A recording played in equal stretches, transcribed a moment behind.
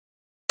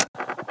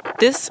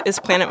This is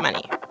Planet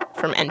Money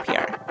from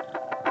NPR.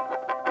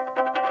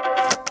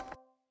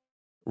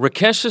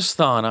 Rakesh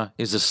Asthana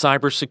is a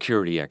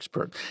cybersecurity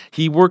expert.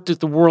 He worked at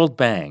the World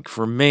Bank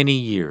for many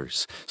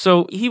years,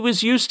 so he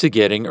was used to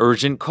getting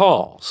urgent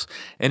calls.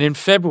 And in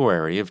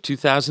February of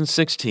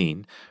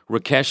 2016,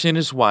 Rakesh and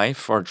his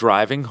wife are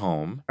driving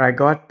home. I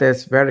got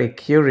this very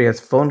curious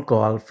phone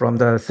call from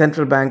the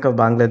Central Bank of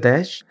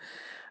Bangladesh,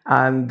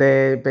 and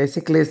they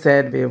basically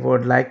said, we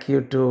would like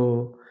you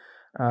to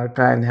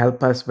try and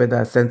help us with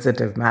a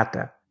sensitive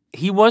matter.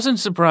 He wasn't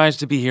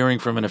surprised to be hearing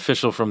from an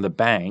official from the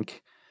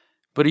bank,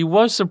 but he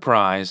was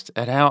surprised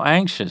at how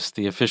anxious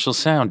the official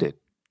sounded.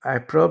 I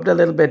probed a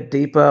little bit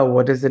deeper.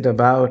 What is it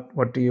about?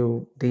 What do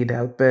you need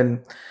help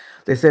in?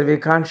 They said, we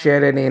can't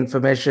share any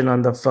information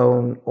on the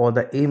phone or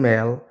the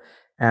email,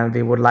 and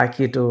we would like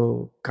you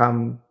to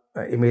come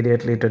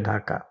immediately to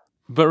Dhaka.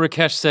 But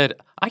Rakesh said,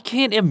 I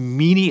can't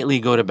immediately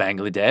go to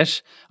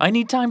Bangladesh. I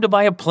need time to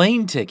buy a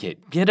plane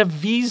ticket, get a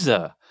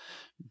visa.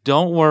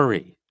 Don't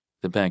worry,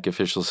 the bank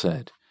official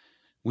said.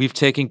 We've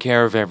taken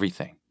care of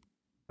everything.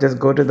 Just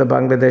go to the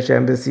Bangladesh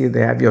embassy.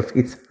 They have your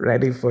visa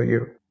ready for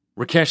you.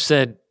 Rakesh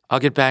said, I'll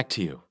get back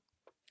to you,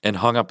 and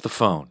hung up the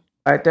phone.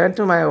 I turned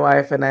to my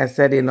wife and I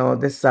said,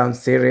 this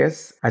sounds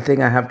serious. I think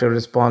I have to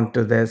respond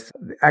to this.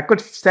 I could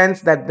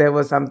sense that there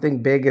was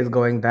something big is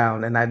going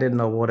down, and I didn't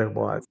know what it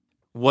was.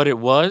 What it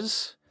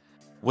was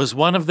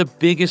one of the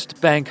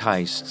biggest bank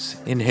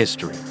heists in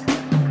history.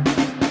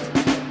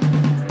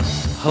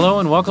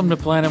 Hello and welcome to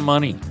Planet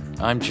Money.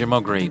 I'm Jim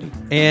O'Grady.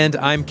 And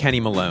I'm Kenny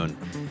Malone.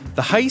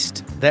 The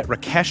heist that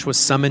Rakesh was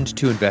summoned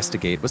to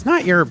investigate was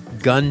not your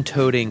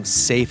gun-toting,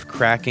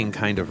 safe-cracking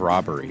kind of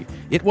robbery.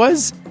 It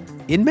was,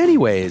 in many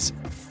ways,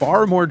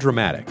 far more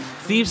dramatic.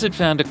 Thieves had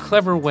found a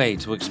clever way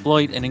to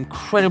exploit an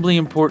incredibly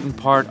important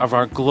part of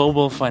our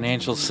global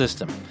financial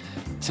system.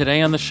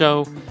 Today on the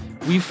show,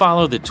 we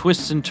follow the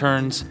twists and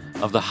turns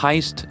of the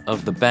heist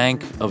of the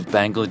Bank of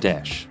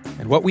Bangladesh.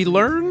 And what we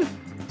learn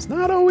is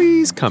not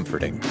always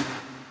comforting.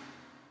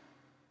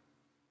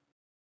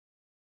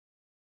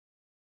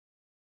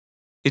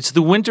 It's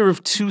the winter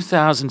of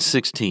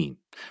 2016.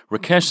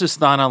 Rakesh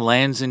Asthana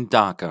lands in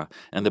Dhaka,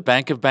 and the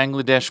Bank of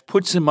Bangladesh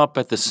puts him up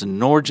at the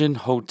Sonorjan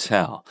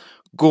Hotel.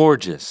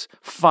 Gorgeous,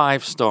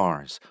 5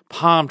 stars,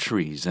 palm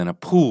trees, and a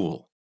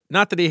pool.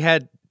 Not that he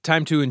had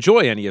time to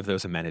enjoy any of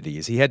those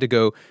amenities. He had to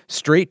go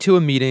straight to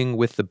a meeting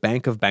with the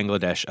Bank of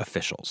Bangladesh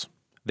officials.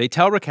 They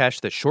tell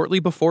Rakesh that shortly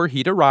before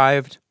he'd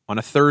arrived, on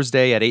a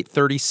Thursday at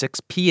 8:36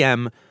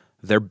 p.m.,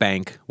 their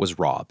bank was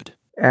robbed.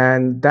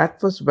 And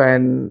that was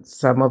when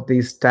some of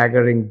these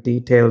staggering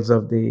details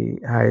of the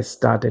heist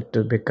started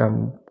to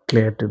become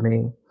clear to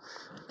me.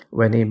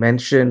 When he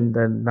mentioned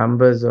the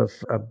numbers of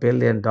 $1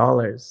 billion,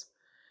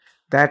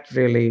 that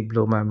really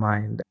blew my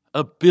mind.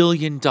 $1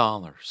 billion.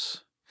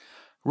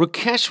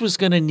 Rakesh was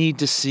going to need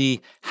to see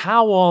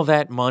how all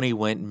that money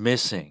went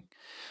missing.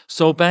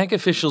 So bank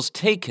officials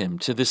take him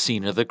to the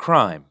scene of the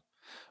crime,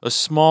 a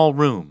small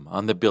room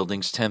on the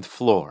building's 10th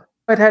floor.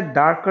 It had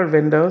darker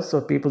windows,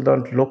 so people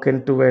don't look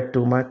into it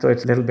too much, so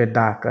it's a little bit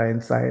darker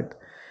inside.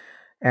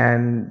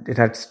 And it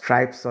had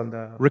stripes on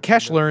the...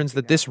 Rakesh learns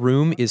that this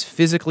room is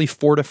physically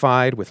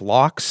fortified with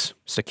locks,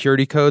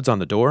 security codes on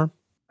the door.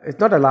 It's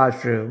not a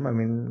large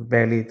room.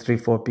 Barely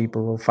 3-4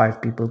 people or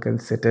 5 people can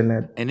sit in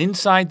it. And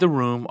inside the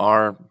room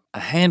are a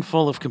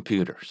handful of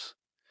computers.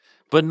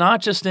 But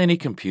not just any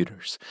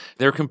computers.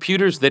 They're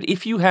computers that,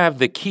 if you have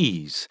the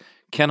keys,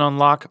 can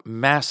unlock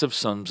massive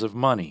sums of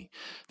money.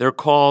 They're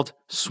called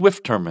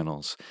SWIFT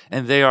terminals,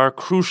 and they are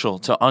crucial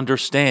to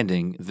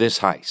understanding this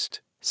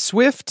heist.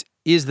 SWIFT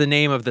is the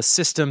name of the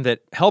system that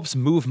helps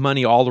move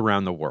money all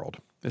around the world.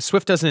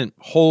 SWIFT doesn't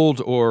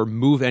hold or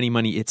move any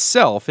money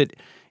itself.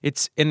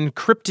 It's an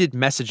encrypted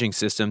messaging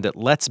system that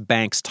lets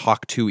banks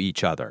talk to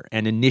each other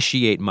and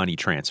initiate money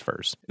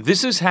transfers.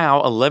 This is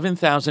how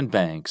 11,000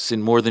 banks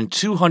in more than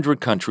 200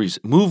 countries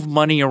move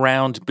money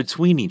around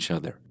between each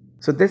other.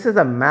 So this is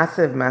a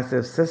massive,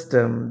 massive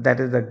system that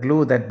is the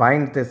glue that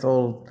binds this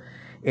whole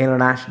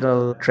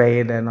international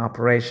trade and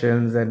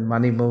operations and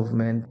money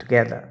movement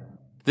together.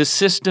 The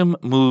system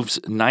moves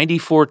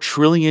 $94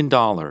 trillion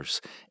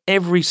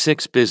every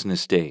 6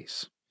 business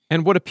days.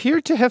 And what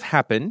appeared to have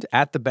happened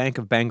at the Bank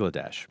of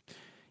Bangladesh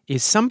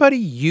is somebody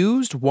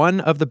used one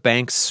of the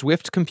bank's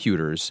SWIFT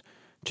computers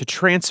to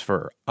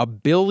transfer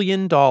 $1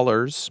 billion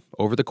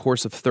over the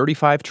course of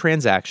 35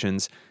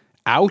 transactions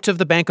out of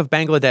the Bank of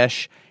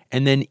Bangladesh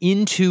and then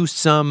into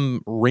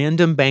some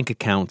random bank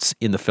accounts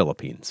in the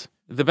Philippines.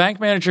 The bank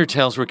manager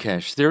tells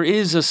Rakesh there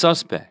is a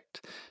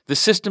suspect. The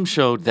system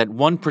showed that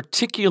one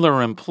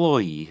particular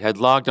employee had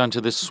logged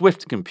onto the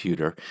SWIFT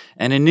computer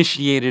and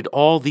initiated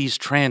all these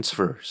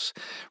transfers.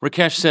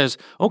 Rakesh says,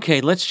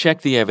 okay, let's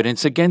check the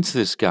evidence against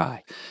this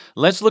guy.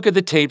 Let's look at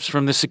the tapes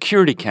from the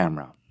security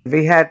camera.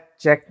 We had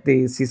checked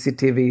the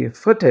CCTV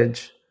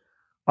footage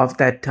of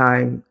that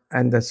time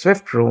and the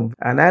SWIFT room,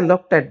 and I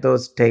looked at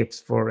those tapes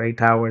for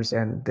 8 hours,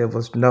 and there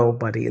was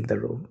nobody in the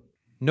room.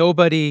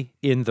 Nobody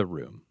in the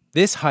room.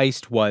 This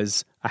heist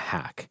was a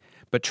hack.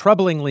 But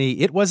troublingly,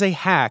 it was a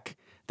hack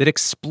that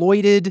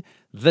exploited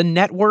the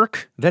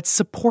network that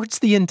supports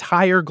the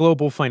entire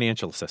global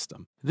financial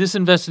system. This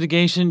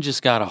investigation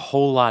just got a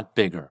whole lot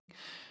bigger.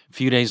 A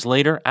few days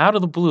later, out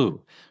of the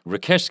blue,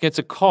 Rakesh gets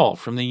a call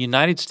from the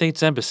United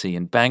States Embassy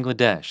in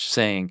Bangladesh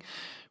saying,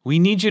 "We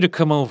need you to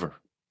come over."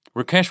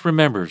 Rakesh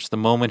remembers the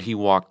moment he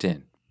walked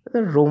in.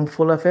 A room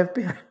full of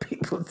FBI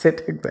people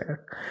sitting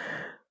there.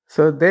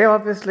 So they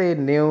obviously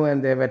knew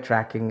and they were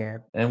tracking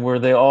it. And were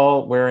they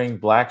all wearing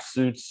black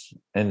suits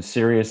and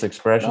serious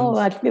expressions? Oh,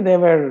 actually, they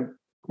were,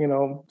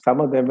 some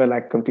of them were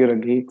like computer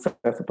geeks,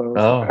 I suppose.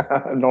 Oh.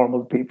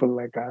 Normal people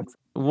like us.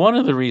 One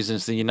of the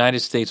reasons the United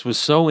States was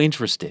so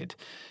interested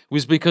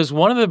was because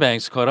one of the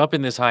banks caught up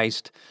in this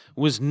heist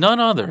was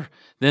none other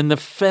than the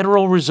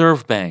Federal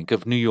Reserve Bank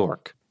of New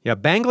York. Yeah,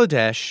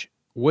 Bangladesh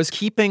was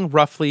keeping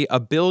roughly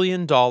 $1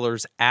 billion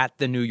at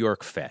the New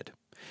York Fed.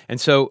 And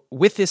so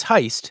with this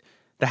heist,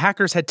 the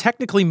hackers had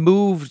technically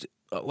moved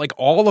like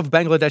all of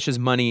Bangladesh's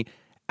money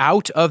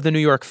out of the New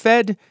York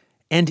Fed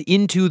and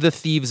into the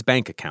thieves'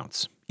 bank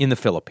accounts in the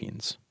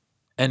Philippines.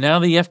 And now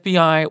the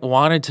FBI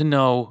wanted to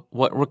know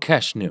what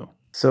Rakesh knew.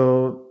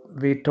 So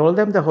we told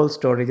them the whole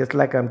story, just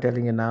like I'm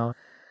telling you now.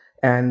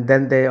 And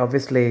then they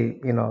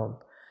obviously,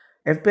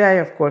 FBI,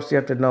 of course, you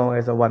have to know,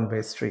 is a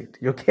one-way street.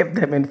 You give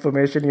them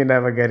information, you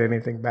never get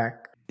anything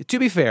back. To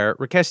be fair,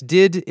 Rakesh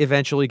did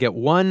eventually get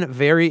one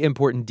very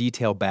important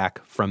detail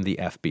back from the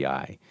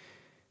FBI.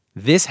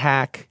 This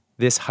hack,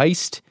 this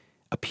heist,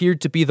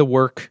 appeared to be the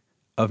work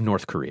of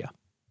North Korea.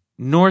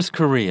 North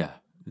Korea.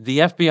 The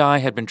FBI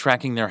had been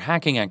tracking their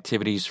hacking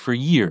activities for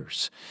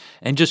years.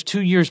 And just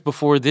 2 years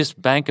before this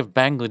Bank of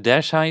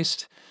Bangladesh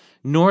heist,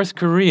 North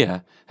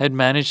Korea had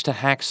managed to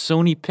hack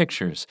Sony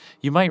Pictures.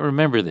 You might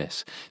remember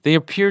this. They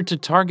appeared to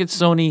target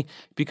Sony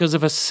because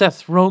of a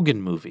Seth Rogen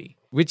movie.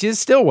 Which is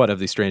still one of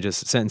the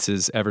strangest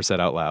sentences ever said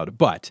out loud.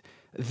 But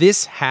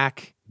this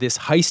hack, this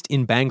heist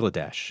in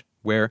Bangladesh,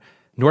 where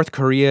North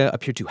Korea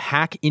appeared to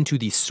hack into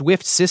the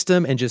SWIFT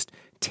system and just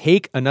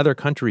take another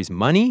country's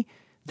money,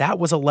 that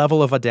was a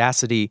level of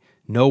audacity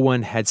no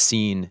one had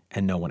seen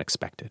and no one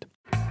expected.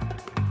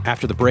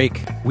 After the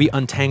break, we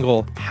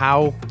untangle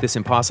how this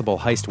impossible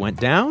heist went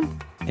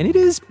down, and it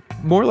is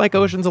more like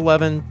Ocean's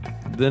 11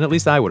 than at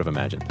least I would have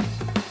imagined.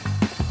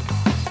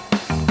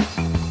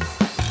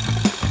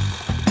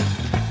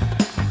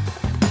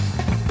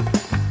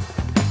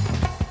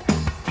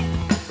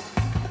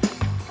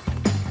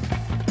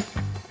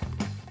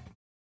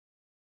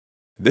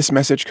 This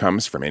message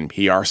comes from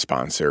NPR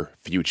sponsor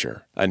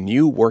Future, a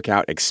new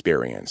workout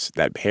experience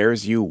that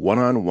pairs you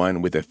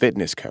one-on-one with a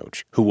fitness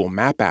coach who will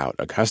map out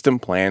a custom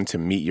plan to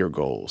meet your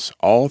goals,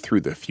 all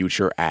through the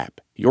Future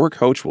app. Your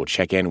coach will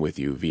check in with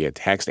you via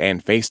text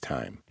and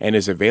FaceTime and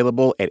is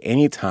available at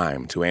any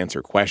time to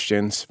answer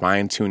questions,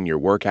 fine-tune your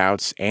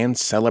workouts, and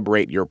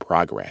celebrate your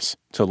progress.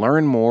 To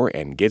learn more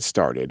and get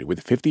started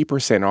with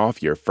 50%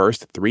 off your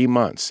first 3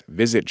 months,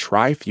 visit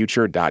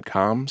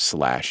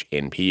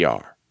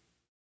tryfuture.com/NPR.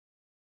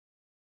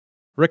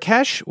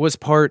 Rakesh was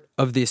part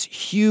of this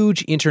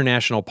huge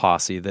international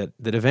posse that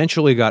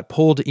eventually got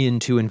pulled in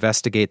to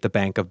investigate the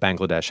Bank of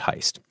Bangladesh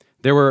heist.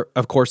 There were,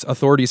 of course,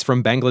 authorities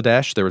from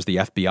Bangladesh. There was the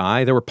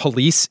FBI. There were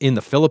police in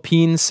the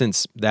Philippines,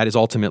 since that is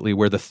ultimately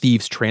where the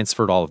thieves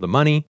transferred all of the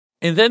money.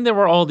 And then there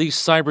were all these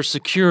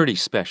cybersecurity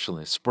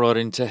specialists brought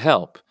in to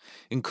help,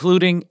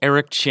 including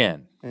Eric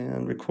Chen.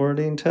 And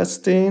recording,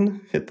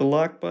 testing, hit the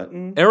lock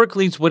button. Eric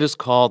leads what is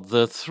called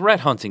the threat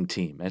hunting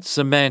team at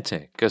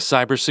Symantec, a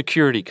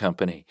cybersecurity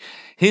company.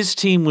 His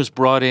team was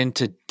brought in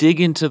to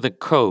dig into the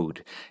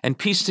code and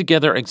piece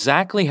together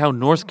exactly how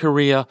North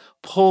Korea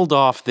pulled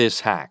off this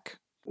hack.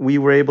 We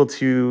were able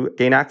to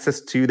gain access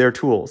to their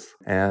tools,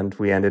 and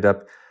we ended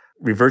up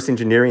reverse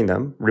engineering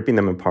them, ripping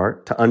them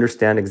apart to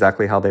understand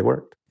exactly how they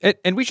worked.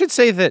 And we should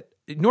say that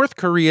North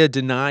Korea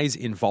denies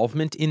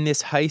involvement in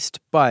this heist,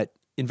 but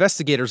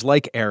investigators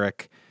like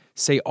Eric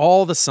say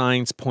all the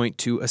signs point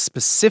to a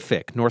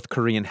specific North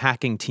Korean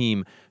hacking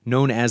team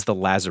known as the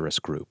Lazarus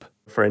Group.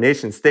 For a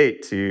nation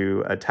state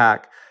to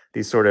attack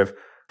these sort of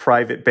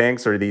private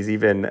banks or these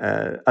even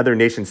other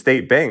nation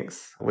state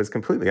banks was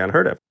completely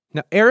unheard of.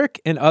 Now,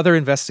 Eric and other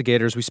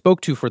investigators we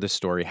spoke to for this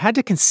story had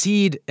to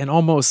concede an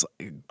almost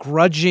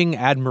grudging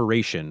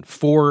admiration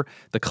for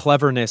the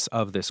cleverness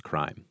of this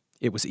crime.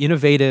 It was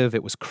innovative,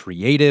 it was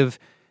creative,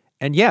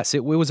 and yes,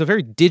 it was a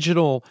very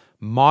digital,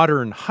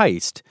 modern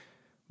heist,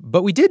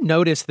 but we did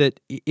notice that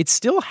it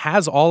still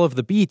has all of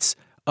the beats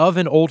of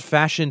an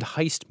old-fashioned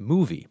heist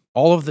movie,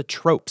 all of the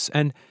tropes,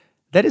 and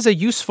that is a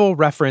useful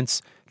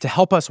reference to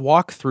help us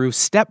walk through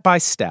step by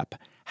step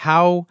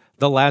how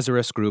the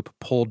Lazarus Group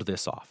pulled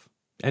this off.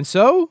 And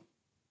so,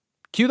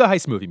 cue the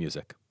heist movie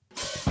music.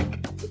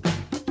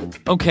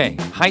 Okay,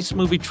 heist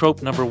movie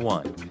trope number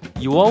 1.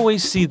 You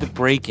always see the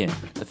break-in.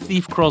 A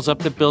thief crawls up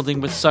the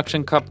building with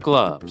suction cup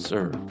gloves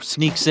or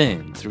sneaks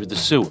in through the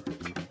sewer.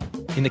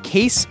 In the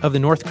case of the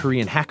North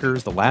Korean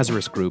hackers, the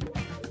Lazarus Group,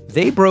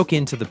 they broke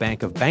into the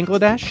Bank of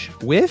Bangladesh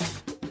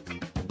with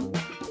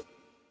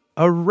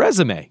a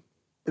resume.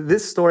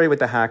 This story with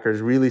the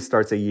hackers really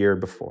starts a year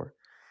before.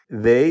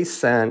 They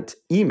sent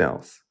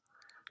emails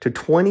to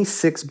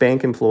 26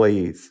 bank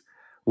employees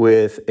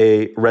with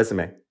a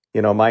resume.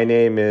 My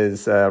name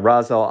is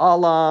Razal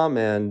Alam,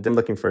 and I'm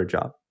looking for a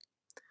job.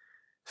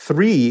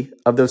 3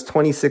 of those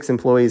 26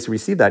 employees who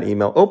received that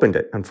email opened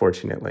it,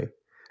 unfortunately.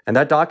 And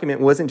that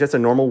document wasn't just a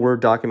normal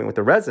Word document with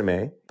a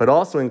resume, but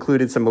also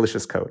included some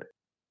malicious code.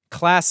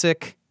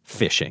 Classic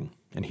phishing.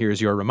 And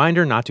here's your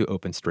reminder not to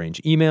open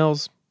strange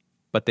emails.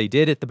 But they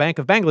did at the Bank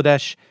of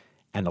Bangladesh,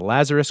 and the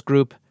Lazarus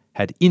Group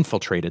had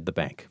infiltrated the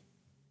bank.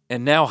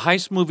 And now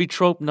heist movie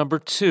trope number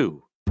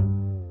 2.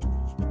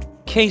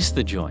 Case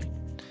the joint.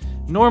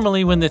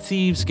 Normally when the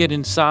thieves get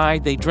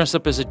inside, they dress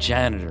up as a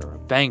janitor, a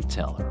bank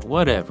teller,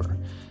 whatever.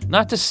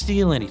 Not to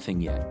steal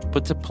anything yet,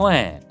 but to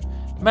plan,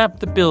 map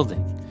the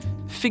building,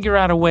 figure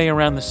out a way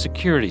around the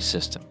security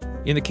system.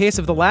 In the case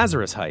of the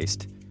Lazarus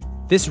heist,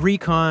 this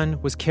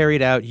recon was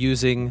carried out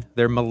using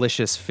their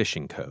malicious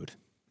phishing code.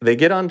 They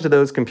get onto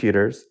those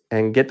computers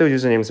and get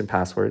those usernames and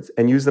passwords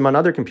and use them on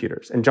other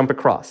computers and jump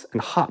across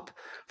and hop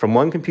from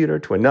one computer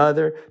to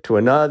another, to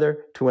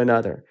another, to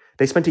another.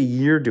 They spent a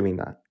year doing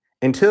that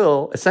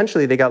until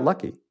essentially they got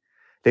lucky.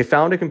 They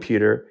found a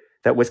computer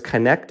that was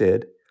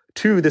connected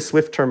to the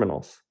Swift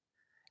terminals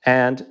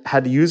and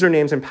had the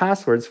usernames and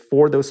passwords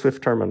for those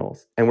Swift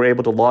terminals and were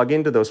able to log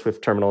into those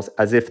Swift terminals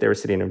as if they were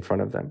sitting in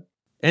front of them.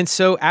 And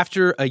so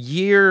after a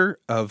year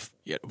of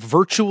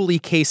virtually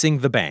casing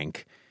the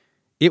bank,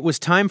 it was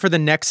time for the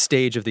next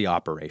stage of the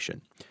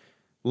operation.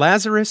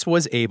 Lazarus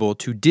was able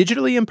to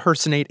digitally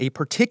impersonate a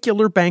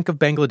particular Bank of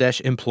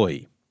Bangladesh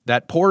employee,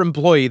 that poor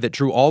employee that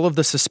drew all of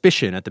the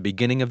suspicion at the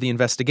beginning of the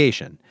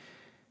investigation.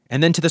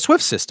 And then to the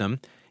Swift system,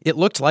 it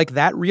looked like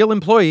that real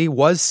employee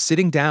was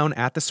sitting down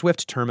at the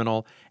Swift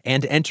terminal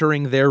and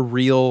entering their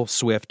real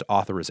Swift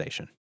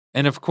authorization.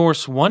 And of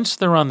course, once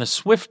they're on the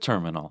Swift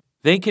terminal,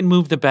 they can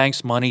move the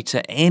bank's money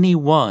to any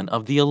one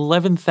of the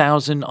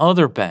 11,000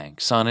 other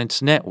banks on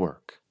its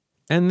network.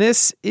 And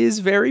this is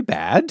very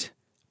bad,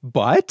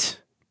 but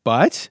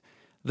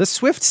the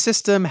Swift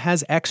system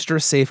has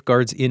extra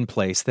safeguards in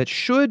place that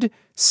should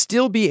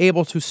still be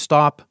able to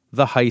stop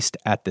the heist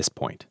at this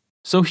point.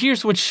 So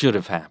here's what should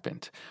have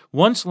happened.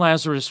 Once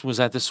Lazarus was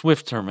at the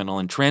Swift terminal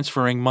and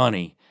transferring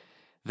money,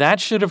 that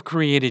should have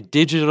created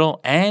digital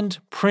and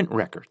print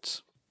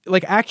records.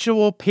 Like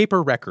actual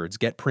paper records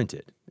get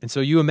printed. And so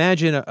you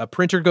imagine a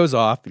printer goes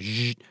off,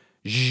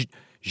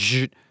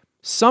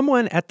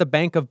 someone at the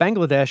Bank of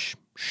Bangladesh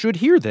should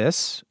hear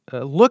this,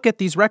 look at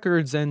these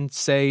records and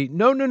say,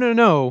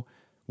 no,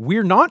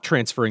 we're not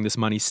transferring this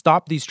money.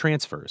 Stop these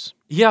transfers.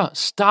 Yeah,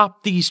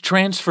 stop these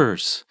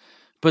transfers.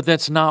 But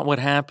that's not what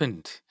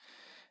happened.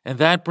 And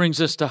that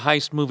brings us to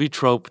heist movie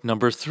trope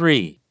number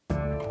 3.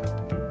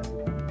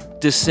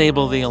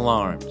 Disable the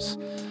alarms.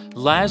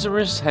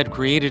 Lazarus had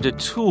created a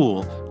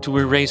tool to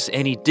erase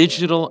any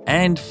digital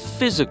and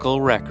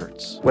physical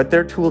records. What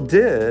their tool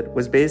did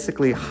was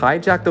basically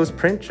hijack those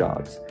print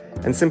jobs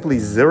and simply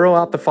zero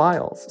out the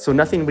files so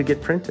nothing would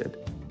get printed.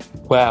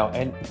 Wow,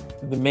 and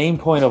the main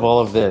point of all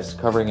of this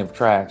covering of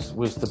tracks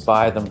was to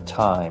buy them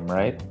time,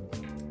 right?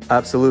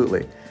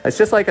 Absolutely. It's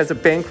just like as a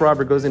bank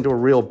robber goes into a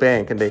real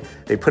bank and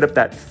they put up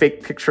that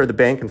fake picture of the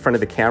bank in front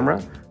of the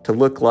camera to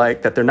look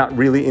like that they're not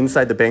really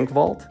inside the bank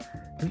vault.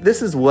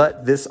 This is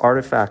what this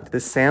artifact,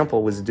 this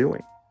sample was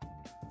doing.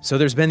 So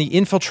there's been the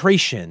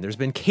infiltration, there's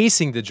been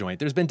casing the joint,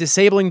 there's been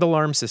disabling the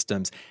alarm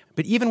systems.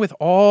 But even with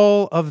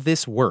all of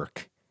this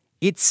work,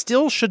 it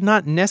still should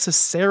not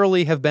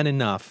necessarily have been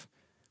enough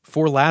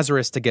for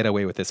Lazarus to get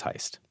away with this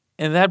heist.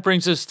 And that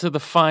brings us to the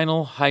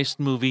final heist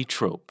movie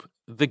trope,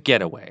 the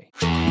getaway.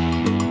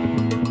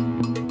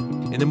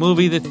 In the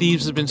movie, the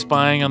thieves have been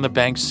spying on the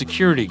bank's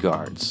security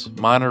guards,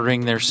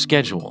 monitoring their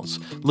schedules,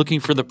 looking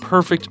for the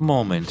perfect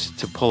moment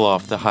to pull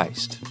off the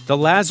heist. The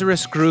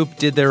Lazarus Group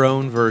did their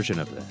own version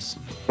of this.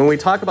 When we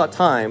talk about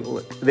time,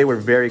 they were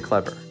very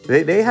clever.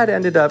 They had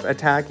ended up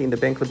attacking the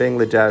Bank of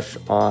Bangladesh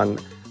on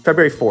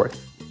February 4th,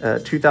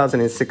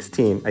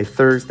 2016, a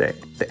Thursday.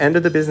 The end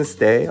of the business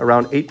day,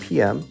 around 8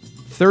 p.m.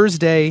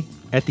 Thursday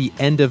at the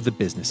end of the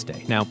business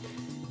day. Now,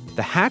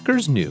 the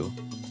hackers knew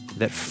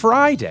that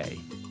Friday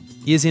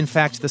is in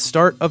fact the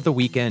start of the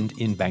weekend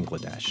in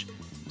Bangladesh.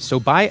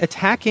 So by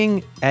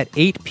attacking at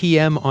 8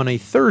 p.m. on a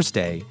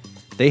Thursday,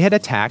 they had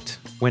attacked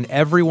when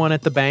everyone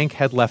at the bank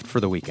had left for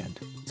the weekend.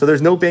 So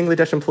there's no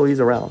Bangladesh employees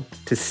around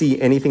to see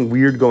anything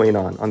weird going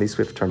on these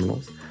Swift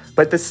terminals.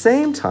 But at the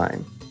same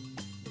time,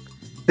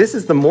 this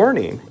is the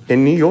morning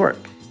in New York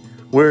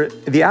where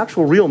the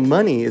actual real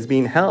money is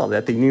being held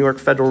at the New York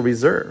Federal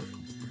Reserve,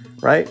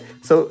 right?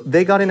 So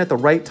they got in at the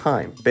right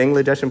time.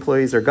 Bangladesh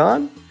employees are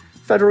gone.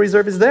 Federal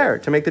Reserve is there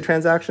to make the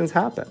transactions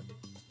happen.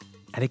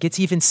 And it gets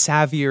even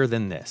savvier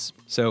than this.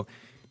 So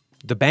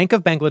the Bank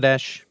of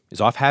Bangladesh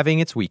is off having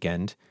its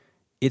weekend.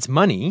 Its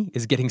money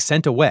is getting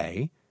sent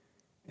away.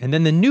 And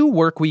then the new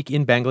work week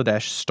in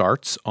Bangladesh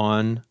starts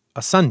on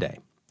a Sunday.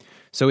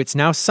 So it's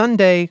now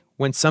Sunday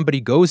when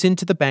somebody goes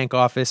into the bank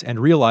office and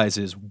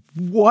realizes,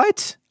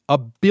 what?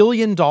 $1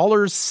 billion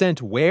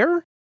sent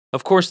where?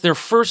 Of course, their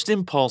first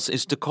impulse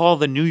is to call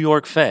the New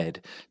York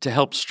Fed to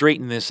help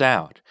straighten this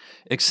out.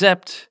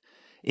 Except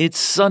It's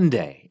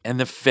Sunday, and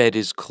the Fed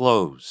is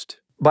closed.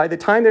 By the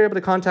time they're able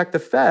to contact the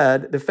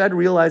Fed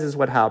realizes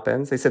what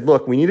happens. They said,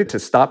 look, we needed to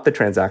stop the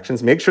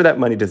transactions, make sure that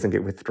money doesn't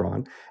get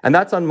withdrawn. And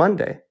that's on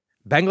Monday.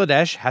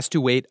 Bangladesh has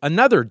to wait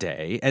another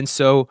day, and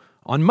so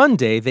on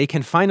Monday, they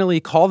can finally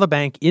call the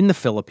bank in the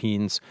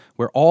Philippines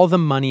where all the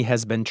money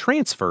has been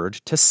transferred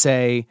to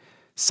say,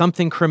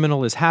 something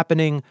criminal is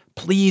happening,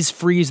 please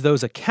freeze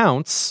those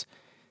accounts.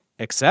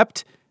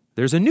 Except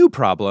there's a new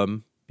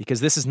problem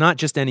because this is not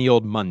just any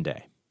old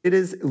Monday. It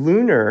is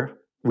Lunar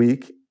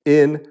Week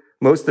in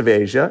most of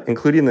Asia,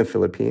 including the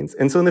Philippines.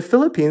 And so in the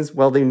Philippines,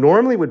 while they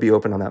normally would be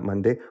open on that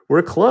Monday,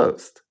 we're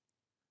closed.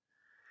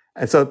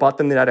 And so it bought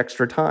them that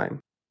extra time.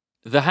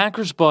 The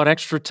hackers bought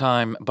extra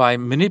time by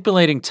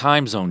manipulating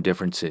time zone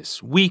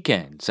differences,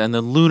 weekends, and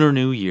the Lunar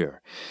New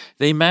Year.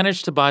 They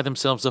managed to buy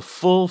themselves a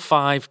full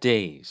 5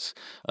 days,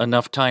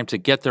 enough time to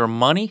get their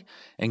money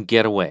and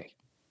get away.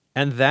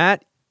 And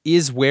that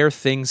is where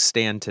things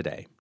stand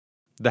today.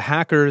 The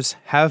hackers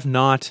have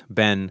not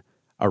been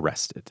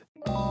arrested.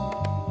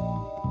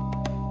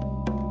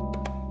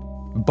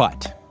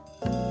 But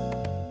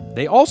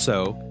they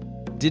also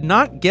did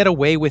not get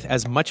away with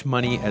as much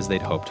money as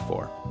they'd hoped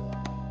for.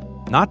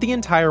 Not the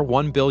entire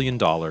 $1 billion,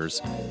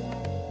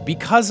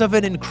 because of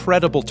an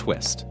incredible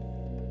twist.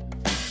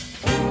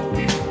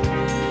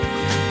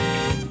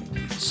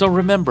 So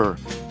remember,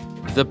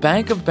 the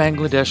Bank of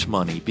Bangladesh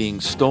money being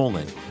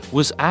stolen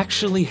was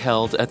actually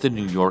held at the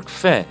New York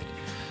Fed.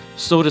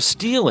 So to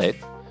steal it,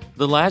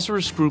 the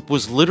Lazarus Group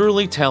was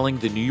literally telling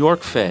the New York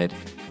Fed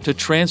to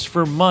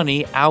transfer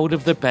money out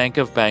of the Bank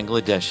of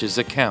Bangladesh's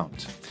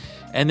account.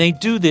 And they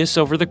do this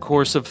over the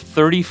course of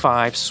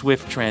 35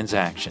 SWIFT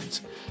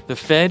transactions. The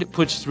Fed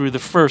puts through the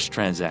first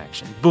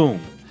transaction. Boom.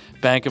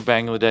 Bank of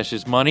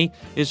Bangladesh's money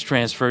is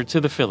transferred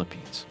to the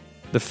Philippines.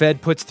 The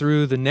Fed puts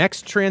through the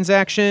next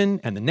transaction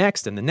and the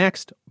next and the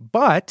next.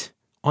 But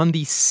on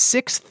the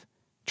 6th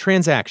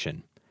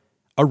transaction,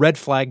 a red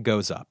flag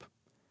goes up.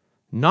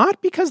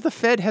 Not because the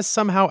Fed has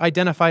somehow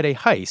identified a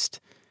heist,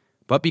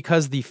 but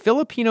because the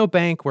Filipino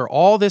bank where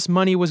all this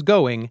money was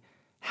going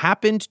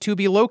happened to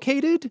be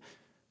located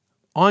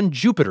on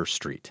Jupiter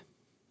Street.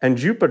 And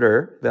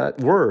Jupiter,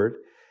 that word,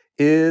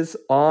 is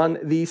on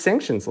the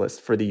sanctions list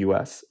for the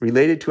U.S.,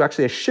 related to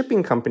actually a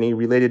shipping company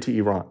related to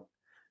Iran.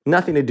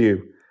 Nothing to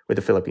do with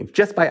the Philippines,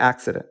 just by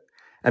accident.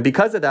 And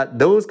because of that,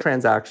 those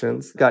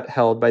transactions got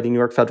held by the New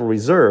York Federal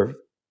Reserve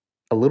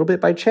a little bit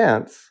by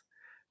chance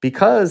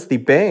because the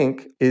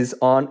bank is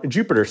on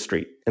Jupiter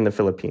Street in the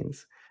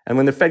Philippines. And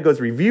when the Fed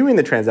goes reviewing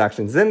the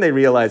transactions, then they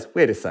realize,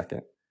 wait a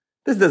second,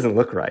 this doesn't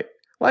look right.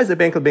 Why is the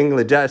Bank of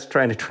Bangladesh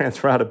trying to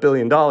transfer out $1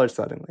 billion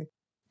suddenly?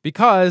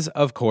 Because,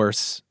 of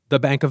course, the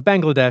Bank of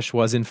Bangladesh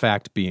was in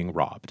fact being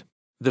robbed.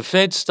 The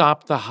Fed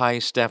stopped the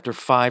heist after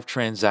 5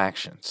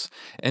 transactions.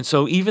 And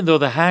so even though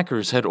the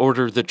hackers had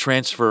ordered the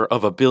transfer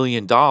of $1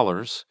 billion,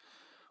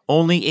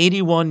 only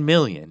 $81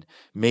 million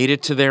made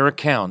it to their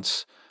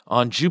accounts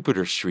on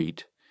Jupiter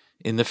Street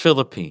in the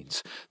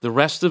Philippines. The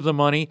rest of the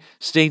money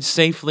stayed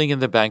safely in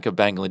the Bank of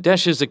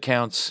Bangladesh's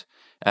accounts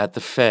at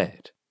the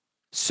Fed.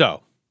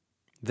 So,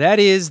 that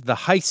is the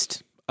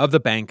heist of the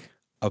Bank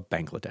of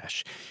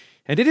Bangladesh.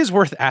 And it is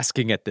worth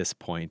asking at this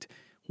point,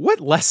 what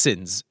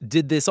lessons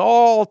did this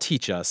all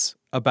teach us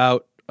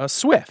about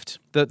SWIFT,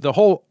 the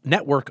whole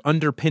network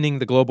underpinning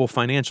the global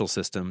financial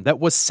system that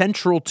was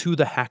central to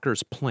the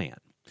hackers' plan?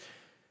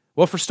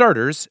 Well, for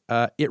starters,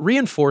 it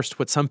reinforced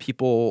what some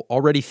people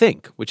already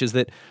think, which is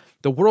that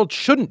the world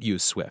shouldn't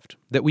use SWIFT,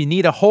 that we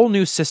need a whole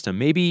new system,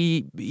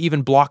 maybe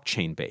even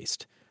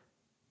blockchain-based.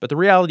 But the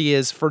reality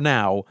is, for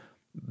now,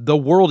 the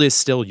world is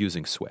still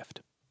using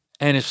SWIFT.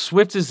 And if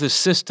SWIFT is the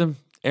system,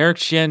 Eric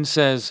Chien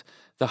says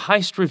the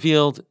heist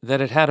revealed that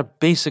it had a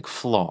basic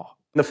flaw.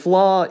 The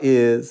flaw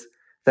is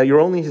that you're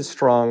only as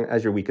strong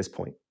as your weakest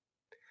point.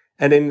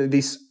 And in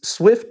the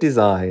SWIFT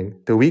design,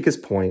 the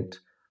weakest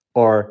point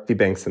are the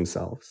banks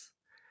themselves.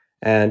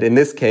 And in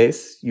this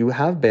case, you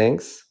have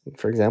banks,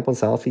 for example, in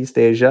Southeast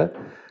Asia,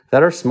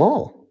 that are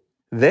small.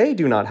 They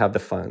do not have the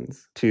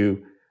funds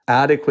to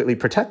adequately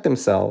protect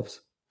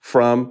themselves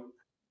from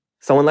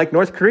someone like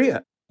North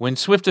Korea. When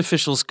SWIFT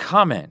officials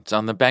comment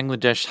on the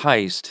Bangladesh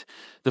heist,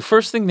 the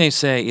first thing they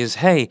say is,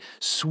 hey,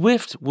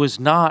 SWIFT was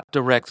not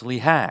directly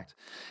hacked.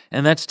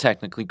 And that's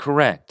technically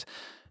correct.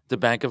 The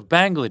Bank of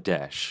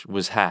Bangladesh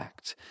was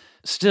hacked.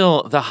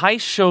 Still, the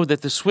heist showed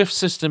that the SWIFT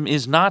system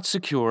is not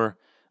secure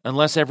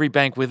unless every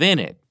bank within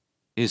it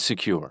is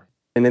secure.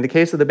 And in the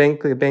case of the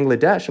Bank of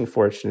Bangladesh,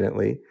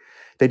 unfortunately,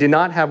 they did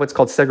not have what's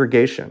called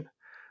segregation.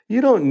 You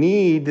don't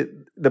need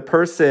the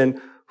person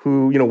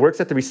who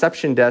works at the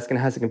reception desk and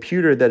has a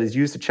computer that is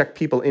used to check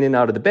people in and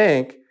out of the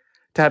bank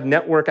to have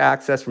network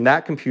access from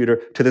that computer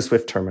to the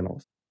SWIFT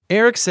terminals.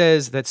 Eric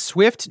says that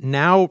SWIFT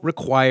now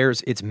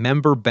requires its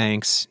member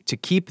banks to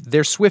keep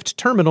their SWIFT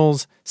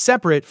terminals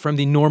separate from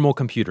the normal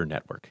computer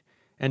network.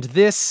 And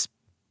this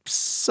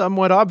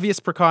somewhat obvious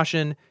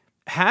precaution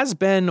has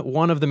been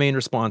one of the main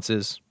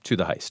responses to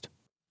the heist.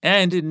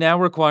 And it now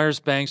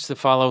requires banks to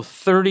follow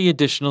 30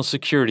 additional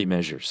security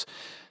measures.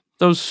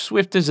 though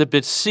Swift is a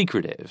bit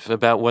secretive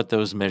about what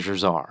those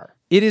measures are.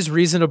 It is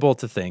reasonable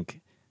to think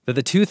that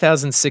the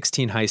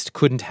 2016 heist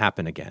couldn't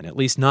happen again, at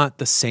least not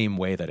the same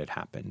way that it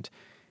happened.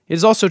 It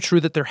is also true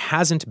that there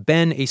hasn't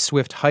been a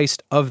Swift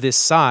heist of this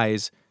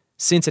size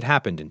since it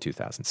happened in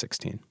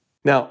 2016.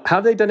 Now,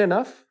 have they done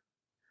enough?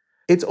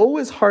 It's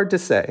always hard to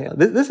say.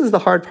 This is the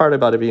hard part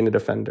about it being a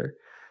defender.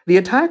 The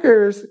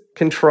attackers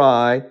can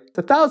try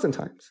 1,000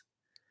 times.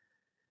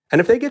 And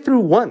if they get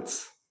through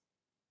once,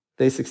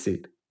 they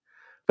succeed.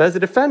 But as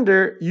a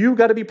defender, you've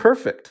got to be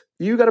perfect.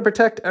 You've got to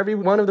protect every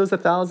one of those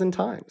 1,000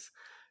 times.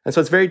 And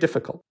so it's very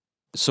difficult.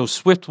 So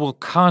Swift will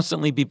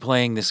constantly be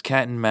playing this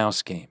cat and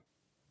mouse game.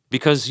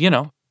 Because,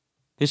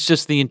 it's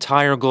just the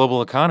entire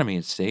global economy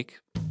at stake.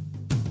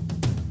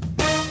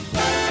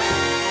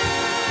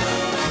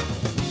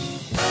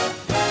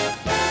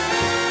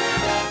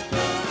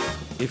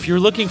 If you're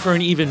looking for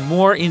an even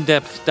more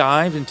in-depth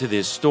dive into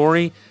this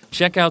story,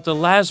 check out the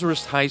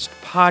Lazarus Heist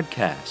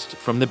podcast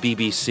from the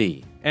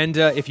BBC. And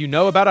if you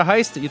know about a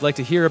heist that you'd like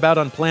to hear about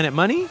on Planet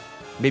Money,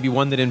 maybe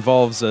one that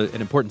involves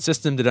an important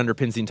system that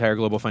underpins the entire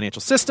global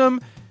financial system,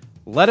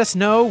 let us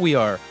know. We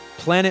are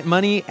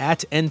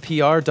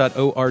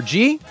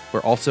planetmoney@npr.org.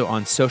 We're also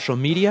on social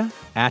media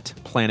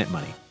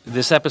 @planetmoney.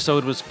 This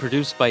episode was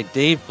produced by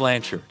Dave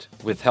Blanchard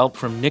with help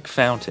from Nick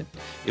Fountain.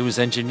 It was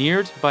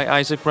engineered by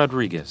Isaac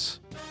Rodriguez.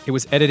 It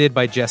was edited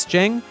by Jess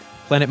Jeng.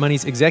 Planet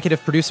Money's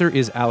executive producer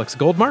is Alex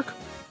Goldmark.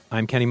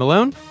 I'm Kenny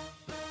Malone.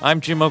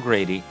 I'm Jim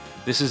O'Grady.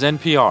 This is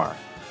NPR.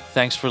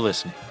 Thanks for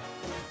listening.